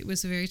 And it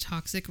was a very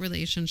toxic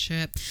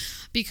relationship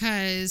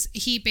because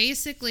he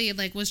basically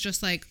like was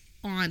just like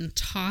on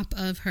top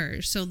of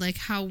her. So like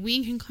how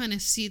we can kind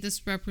of see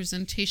this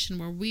representation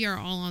where we are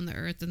all on the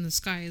earth and the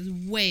sky is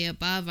way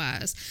above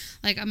us.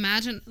 Like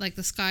imagine like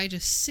the sky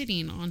just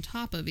sitting on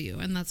top of you,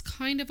 and that's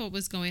kind of what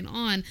was going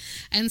on.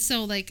 And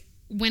so like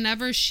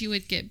whenever she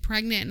would get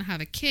pregnant and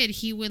have a kid,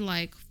 he would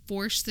like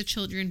force the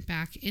children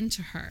back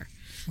into her.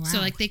 Wow. So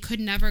like they could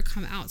never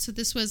come out. So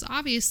this was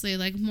obviously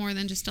like more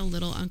than just a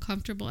little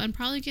uncomfortable, and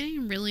probably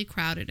getting really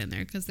crowded in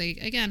there because they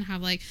again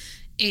have like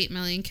 8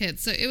 million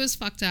kids. So it was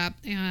fucked up,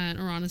 and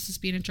Uranus is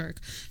being a jerk.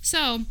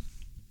 So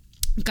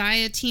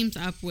Gaia teams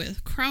up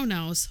with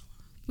Kronos.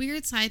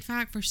 Weird side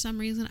fact, for some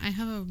reason I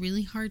have a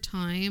really hard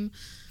time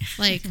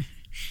like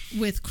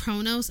with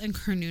Kronos and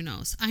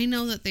Cernunnos. I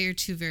know that they are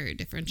two very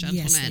different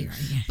gentlemen. Yes, they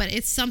are, yeah. But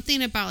it's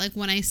something about like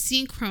when I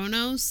see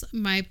Kronos,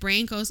 my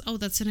brain goes, oh,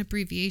 that's an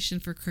abbreviation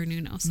for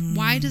Cernunnos.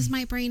 Why does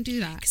my brain do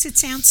that? Because it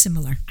sounds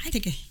similar.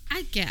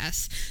 I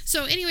guess.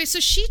 So anyway, so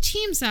she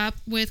teams up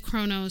with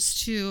Kronos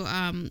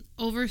to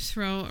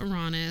overthrow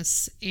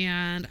Uranus,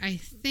 and I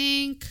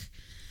think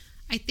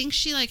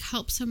she like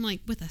helps him like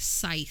with a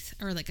scythe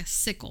or like a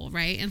sickle,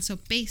 right? And so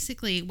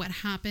basically what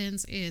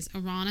happens is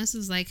Uranus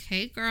is like,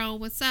 hey girl,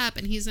 what's up?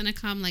 And he's gonna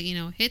come like, you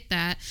know, hit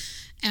that.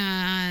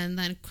 And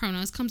then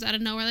Kronos comes out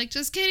of nowhere like,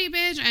 just kidding,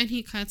 bitch. And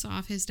he cuts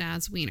off his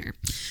dad's wiener.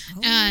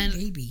 Oh, and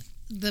baby.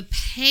 The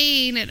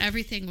pain and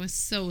everything was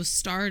so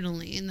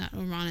startling that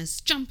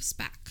Uranus jumps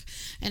back.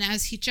 And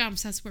as he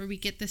jumps, that's where we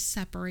get this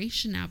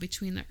separation now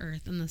between the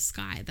earth and the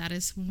sky. That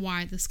is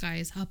why the sky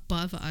is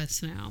above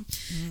us now,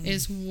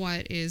 is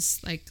what is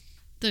like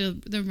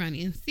the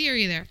running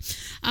theory there.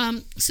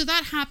 So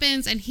that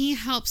happens, and he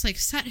helps like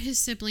set his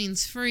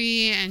siblings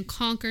free and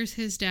conquers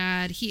his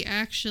dad. He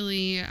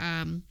actually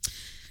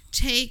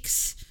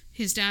takes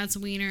his dad's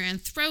wiener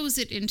and throws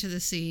it into the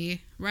sea,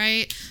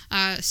 right?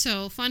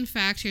 So fun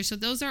fact here. So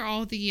those are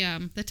all the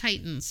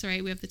Titans,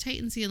 right? We have the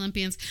Titans, the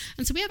Olympians.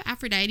 And so we have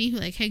Aphrodite, who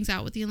like hangs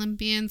out with the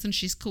Olympians, and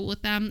she's cool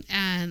with them.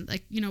 And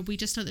like, you know, we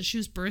just know that she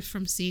was birthed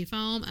from sea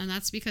foam, and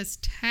that's because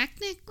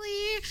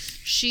technically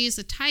she's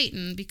a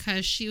Titan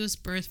because she was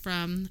birthed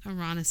from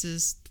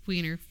Uranus's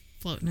wiener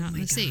floating out in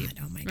the sea.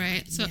 Oh my God.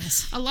 Right? So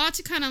a lot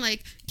to kind of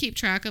like keep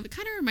track of. It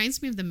kind of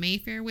reminds me of the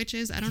Mayfair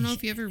witches. I don't know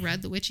if you ever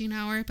read The Witching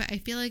Hour, but I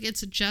feel like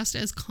it's just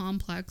as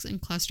complex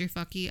and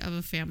clusterfucky of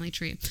a family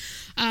tree.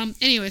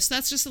 Anyway, so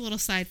that's just a little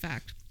side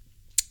fact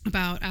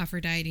about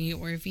Aphrodite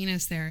or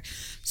Venus there.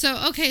 So,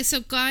 okay,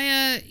 so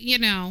Gaia, you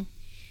know,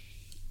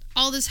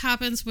 all this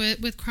happens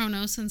with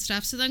Kronos and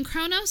stuff. So then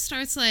Kronos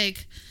starts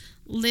like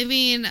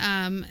living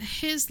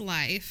his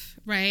life,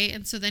 right?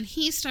 And so then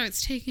he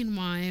starts taking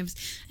wives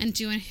and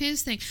doing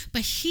his thing,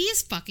 but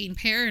he's fucking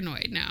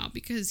paranoid now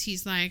because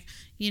he's like,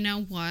 you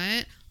know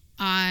what,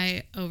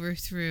 I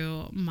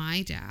overthrew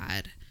my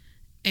dad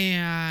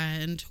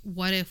And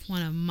what if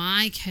one of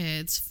my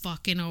kids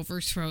fucking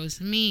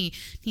overthrows me?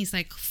 He's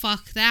like,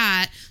 fuck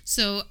that.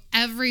 So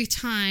every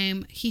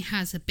time he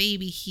has a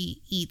baby,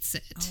 he eats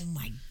it. Oh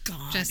my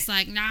God. Just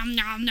like nom,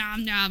 nom,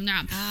 nom, nom,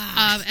 nom.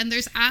 And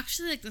there's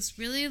actually like this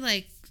really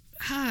like,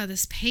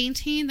 this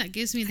painting that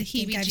gives me the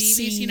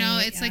heebie-jeebies, you know.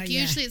 It's like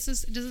usually it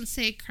says, it doesn't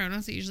say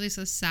Kronos, it usually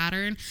says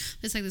Saturn.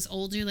 It's like this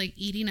old dude like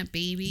eating a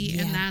baby,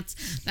 and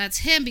that's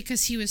him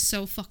because he was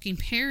so fucking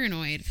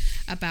paranoid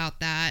about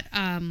that.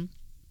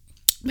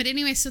 But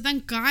anyway, so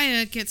then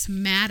Gaia gets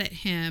mad at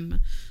him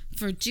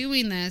for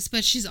doing this,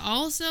 but she's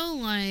also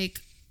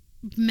like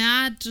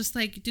mad, just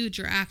like, dude,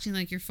 you're acting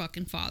like your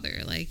fucking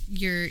father, like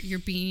you're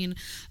being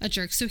a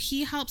jerk. So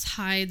he helps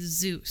hide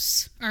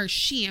Zeus, or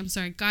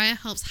Gaia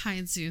helps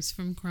hide Zeus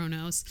from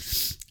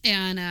Kronos,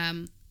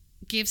 and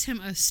gives him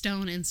a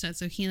stone instead.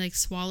 So he like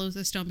swallows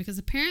a stone, because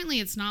apparently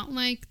it's not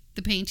like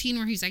the painting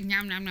where he's like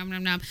nom nom nom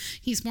nom nom.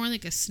 He's more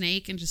like a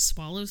snake and just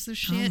swallows the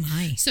shit. Oh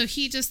my. So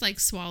he just like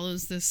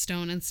swallows this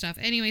stone and stuff.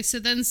 Anyway, so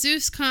then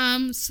Zeus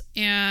comes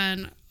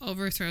and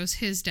overthrows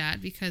his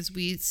dad, because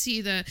we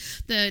see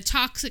the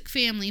toxic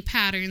family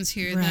patterns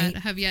here that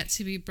have yet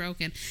to be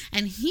broken.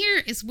 And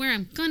here is where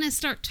I'm gonna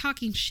start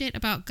talking shit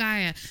about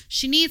Gaia.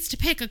 She needs to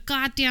pick a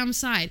goddamn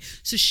side.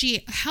 So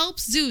she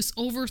helps Zeus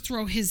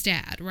overthrow his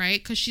dad,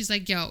 right? Because she's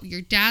like, yo,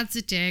 your dad's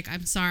a dick.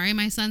 I'm sorry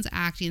my son's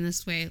acting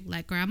this way.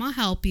 Let grandma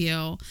help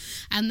you.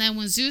 And then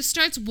when Zeus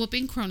starts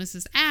whooping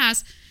Kronos'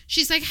 ass,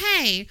 she's like,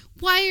 hey,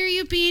 why are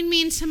you being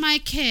mean to my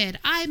kid?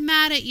 I'm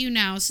mad at you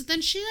now. So then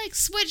she like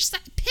switched,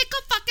 pick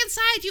a fucking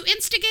side. You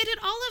instigated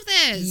all of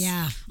this.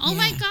 Yeah. Oh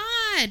my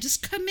God,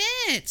 just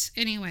commit.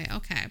 Anyway,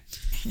 okay.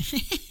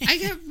 I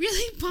get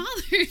really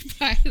bothered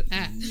by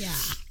that. Yeah.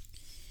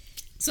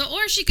 So,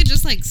 or she could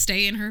just like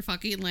stay in her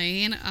fucking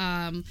lane.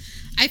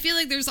 I feel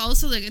like there's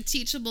also like a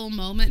teachable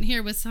moment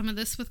here with some of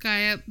this with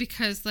Gaia,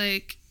 because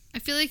like, I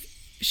feel like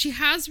she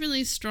has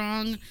really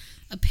strong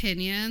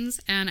opinions,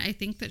 and I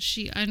think that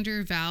she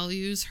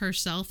undervalues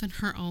herself and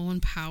her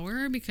own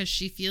power, because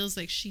she feels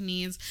like she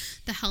needs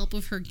the help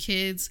of her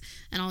kids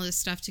and all this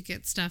stuff to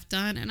get stuff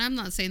done. And I'm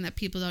not saying that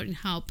people don't need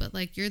help, but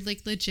like, you're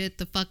like legit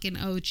the fucking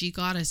OG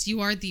goddess.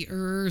 You are the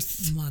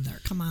earth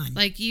mother. Come on.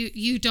 Like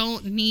you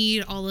don't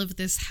need all of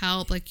this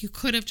help. Like, you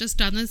could have just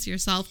done this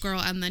yourself, girl,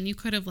 and then you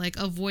could have like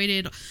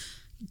avoided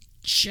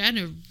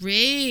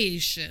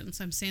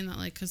generations. I'm saying that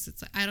like because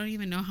it's like, I don't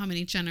even know how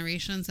many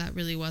generations that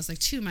really was, like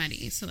too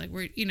many. So like,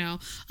 we're, you know,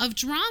 of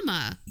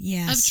drama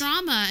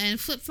and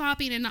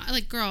flip-flopping, and not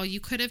like, girl, you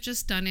could have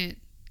just done it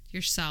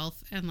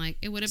yourself and like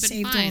it would have been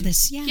saved fine. All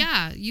this.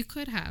 Yeah, you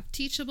could have.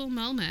 Teachable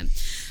moment.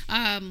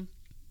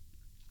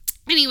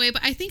 Anyway,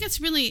 but I think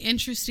it's really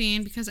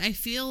interesting, because I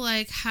feel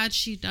like had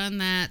she done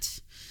that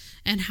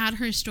and had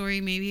her story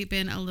maybe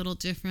been a little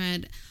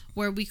different,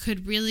 where we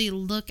could really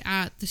look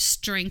at the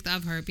strength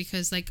of her,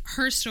 because like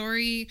her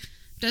story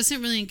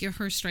doesn't really give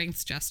her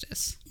strengths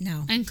justice.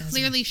 No. And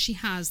clearly she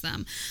has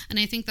them. And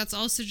I think that's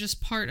also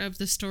just part of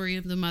the story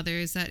of the mother,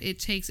 is that it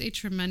takes a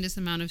tremendous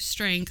amount of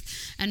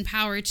strength and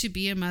power to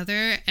be a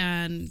mother,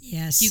 and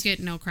you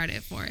get no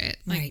credit for it.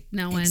 Like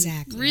no one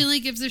really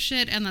gives a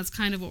shit, and that's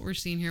kind of what we're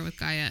seeing here with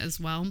Gaia as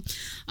well.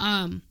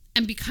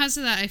 And because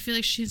of that, I feel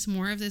like she's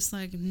more of this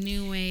like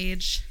new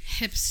age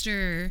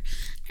hipster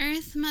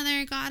earth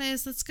mother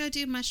goddess. Let's go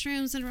do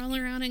mushrooms and roll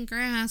around in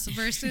grass,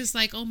 versus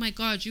like, oh my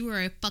God, you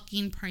are a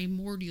fucking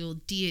primordial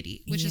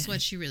deity, which is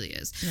what she really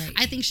is. Right.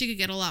 I think she could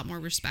get a lot more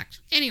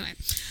respect. Anyway,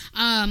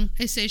 I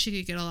say she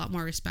could get a lot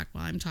more respect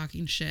while I'm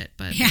talking shit,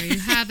 but there you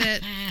have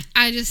it.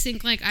 I just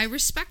think like I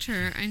respect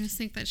her. I just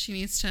think that she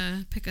needs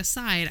to pick a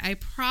side. I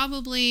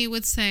probably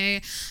would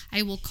say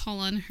I will call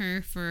on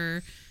her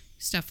for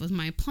stuff with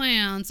my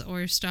plants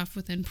or stuff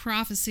within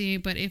prophecy,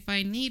 but if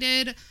I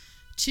needed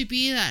to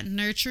be that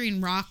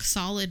nurturing, rock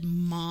solid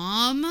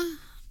mom,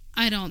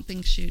 I don't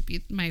think she would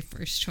be my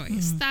first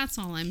choice. That's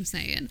all I'm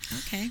saying.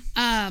 Okay.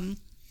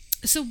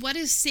 So what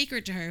is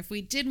sacred to her? If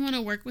we did want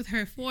to work with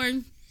her for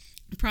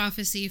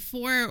prophecy,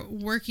 for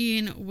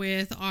working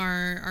with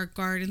our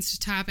gardens to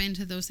tap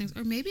into those things,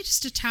 or maybe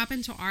just to tap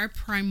into our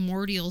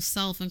primordial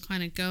self and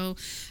kind of go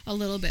a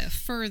little bit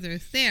further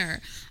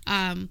there,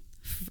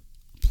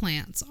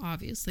 plants,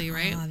 obviously,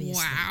 right?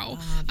 Obviously, wow.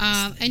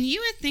 And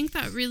you would think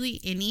that really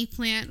any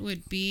plant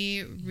would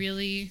be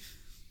really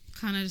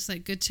kind of just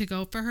like good to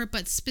go for her,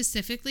 but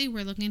specifically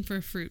we're looking for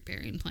fruit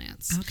bearing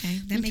plants. Okay,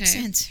 that makes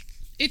sense.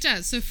 It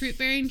does. So fruit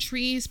bearing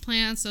trees,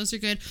 plants, those are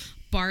good.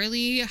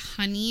 Barley,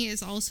 honey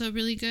is also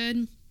really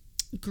good.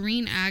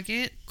 Green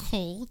agate,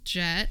 coal,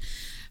 jet,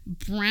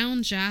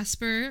 brown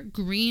jasper,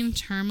 green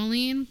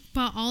tourmaline,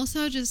 but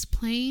also just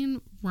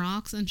plain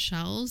rocks and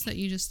shells that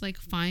you just like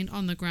find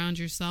on the ground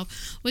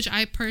yourself, which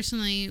I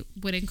personally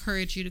would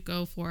encourage you to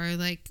go for.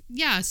 Like,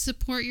 yeah,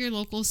 support your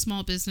local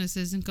small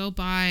businesses and go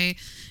buy,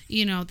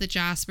 you know, the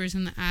jaspers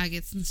and the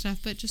agates and stuff,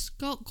 but just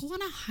go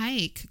on a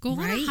hike. Go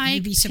on a hike.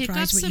 You'd be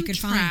surprised what you could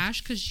find.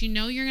 Trash, because you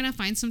know you're gonna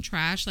find some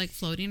trash like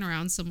floating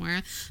around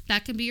somewhere.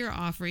 That can be your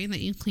offering, that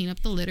you clean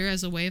up the litter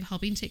as a way of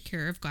helping take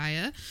care of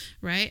Gaia,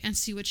 right? And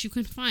see what you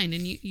can find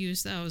and you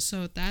use those.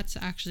 So that's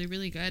actually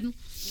really good.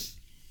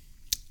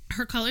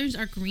 Her colors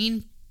are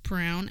green,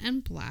 brown,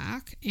 and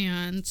black,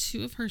 and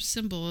 2 of her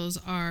symbols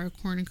are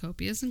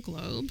cornucopias and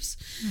globes.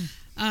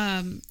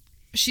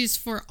 She's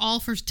for all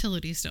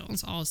fertility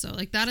stones also.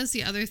 Like, that is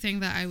the other thing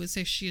that I would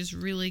say she is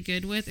really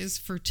good with, is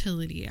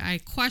fertility. I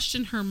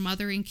question her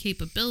mothering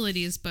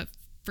capabilities, but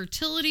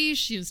fertility,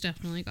 she was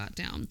definitely got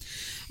down.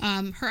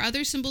 Her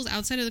other symbols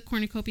outside of the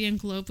cornucopia and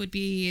globe would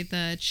be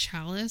the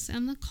chalice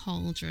and the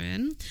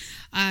cauldron.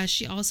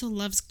 She also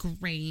loves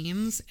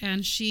grains,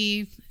 and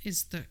she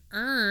is the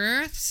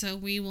earth, so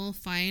we will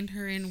find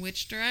her in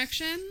which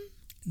direction?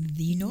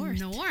 The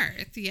north.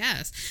 North,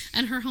 yes.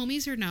 And her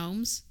homies are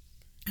gnomes.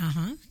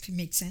 If it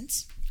makes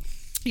sense.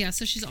 Yeah,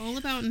 so she's all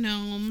about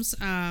gnomes.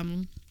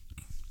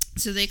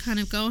 So they kind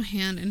of go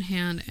hand in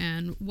hand,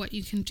 and what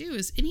you can do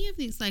is any of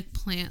these like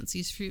plants,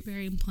 these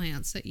fruit-bearing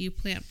plants that you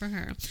plant for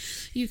her,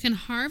 you can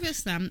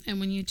harvest them, and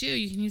when you do,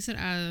 you can use it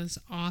as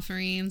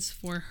offerings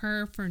for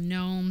her, for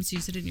gnomes,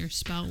 use it in your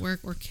spell work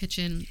or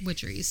kitchen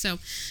witchery. So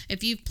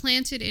if you've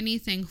planted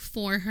anything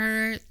for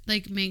her,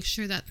 like make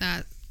sure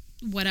that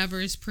whatever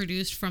is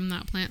produced from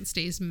that plant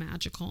stays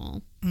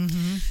magical.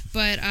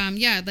 But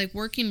yeah, like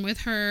working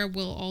with her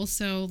will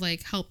also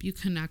like help you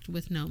connect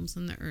with gnomes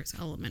and the earth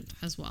element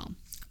as well.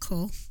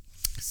 Cool.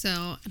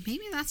 So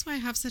maybe that's why I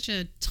have such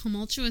a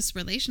tumultuous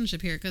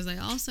relationship here, because I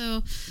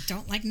also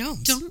don't like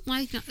gnomes.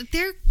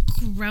 They're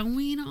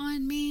growing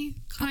on me.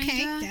 Kinda,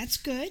 okay, that's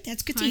good.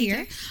 That's good to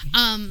hear.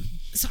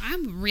 So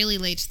I'm really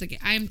late to the game.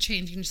 I'm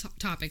changing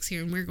topics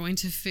here, and we're going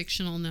to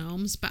fictional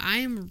gnomes, but I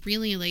am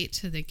really late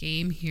to the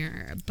game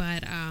here.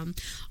 But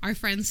our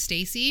friend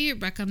Stacy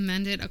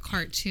recommended a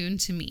cartoon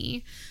to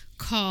me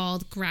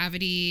called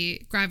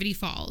Gravity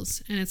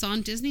Falls, and it's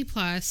on Disney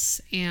Plus,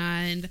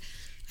 and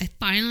I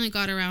finally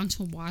got around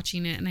to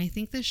watching it, and I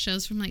think this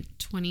show's from like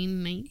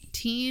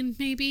 2019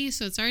 maybe,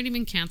 so it's already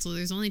been canceled.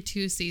 There's only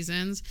 2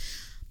 seasons,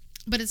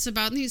 but it's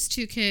about these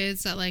 2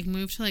 kids that like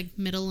move to like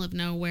middle of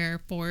nowhere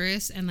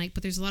forest, and like,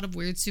 but there's a lot of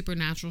weird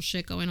supernatural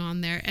shit going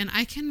on there, and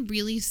I can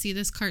really see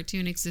this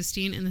cartoon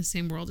existing in the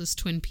same world as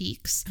Twin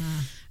Peaks.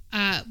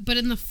 But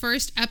in the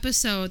first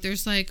episode,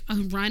 there's like a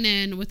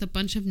run-in with a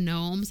bunch of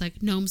gnomes,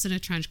 like gnomes in a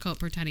trench coat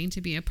pretending to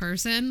be a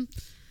person.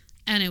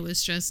 And it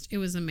was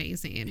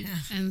amazing. Yeah.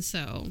 And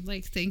so,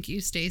 like, thank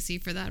you, Stacy,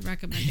 for that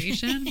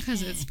recommendation,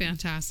 because it's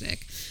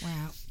fantastic.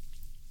 Wow.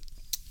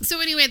 So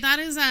anyway, that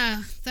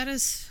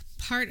is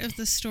part of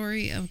the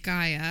story of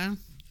Gaia,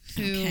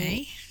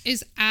 who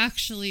is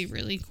actually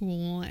really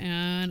cool,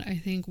 and I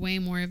think way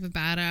more of a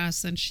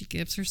badass than she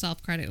gives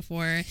herself credit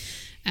for,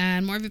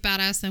 and more of a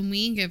badass than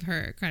we give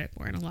her credit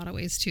for in a lot of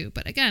ways too.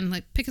 But again,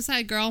 like, pick a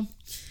side, girl.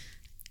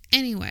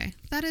 Anyway,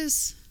 that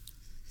is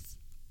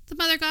the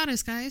Mother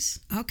Goddess, guys.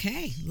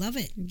 Okay, love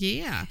it.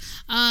 Yeah.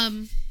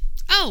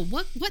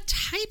 What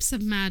types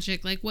of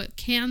magic? Like, what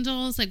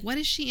candles? Like, what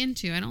is she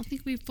into? I don't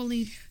think we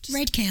fully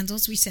red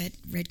candles. We said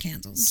red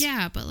candles.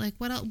 Yeah, but like,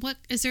 what else? What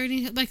is there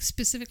any like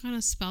specific kind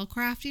of spell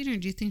crafting, or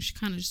do you think she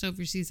kind of just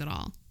oversees it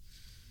all?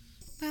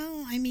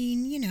 Well, I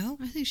mean, you know,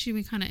 I think she'd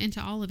be kind of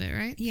into all of it,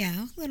 right?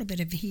 Yeah, a little bit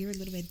of here, a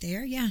little bit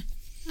there. Yeah.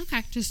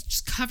 Okay,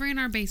 just covering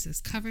our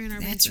bases.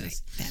 That's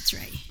right. That's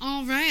right.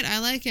 All right, I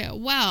like it.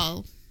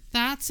 Well,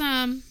 that's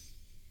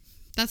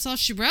all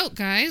she wrote,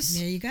 guys.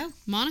 There you go.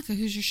 Monica,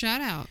 who's your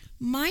shout out?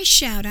 My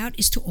shout out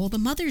is to all the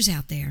mothers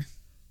out there.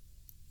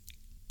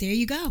 There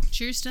you go.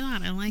 Cheers to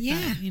that. I like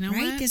that. You know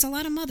what? There's a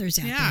lot of mothers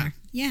out there.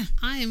 Yeah.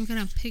 I am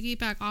going to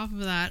piggyback off of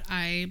that.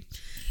 I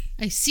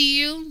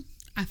see you.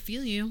 I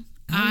feel you.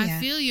 I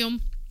feel you.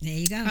 There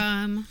you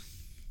go.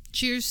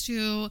 Cheers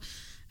to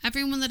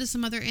everyone that is a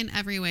mother in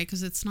every way,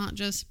 because it's not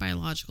just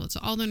biological. It's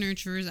all the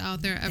nurturers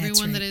out there.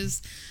 Everyone that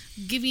is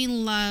giving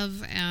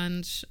love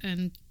and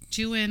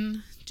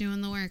doing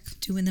the work.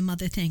 Doing the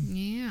mother thing.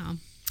 Yeah.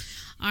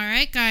 All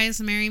right,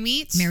 guys. Merry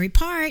meet. Merry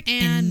part.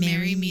 And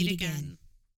merry meet again.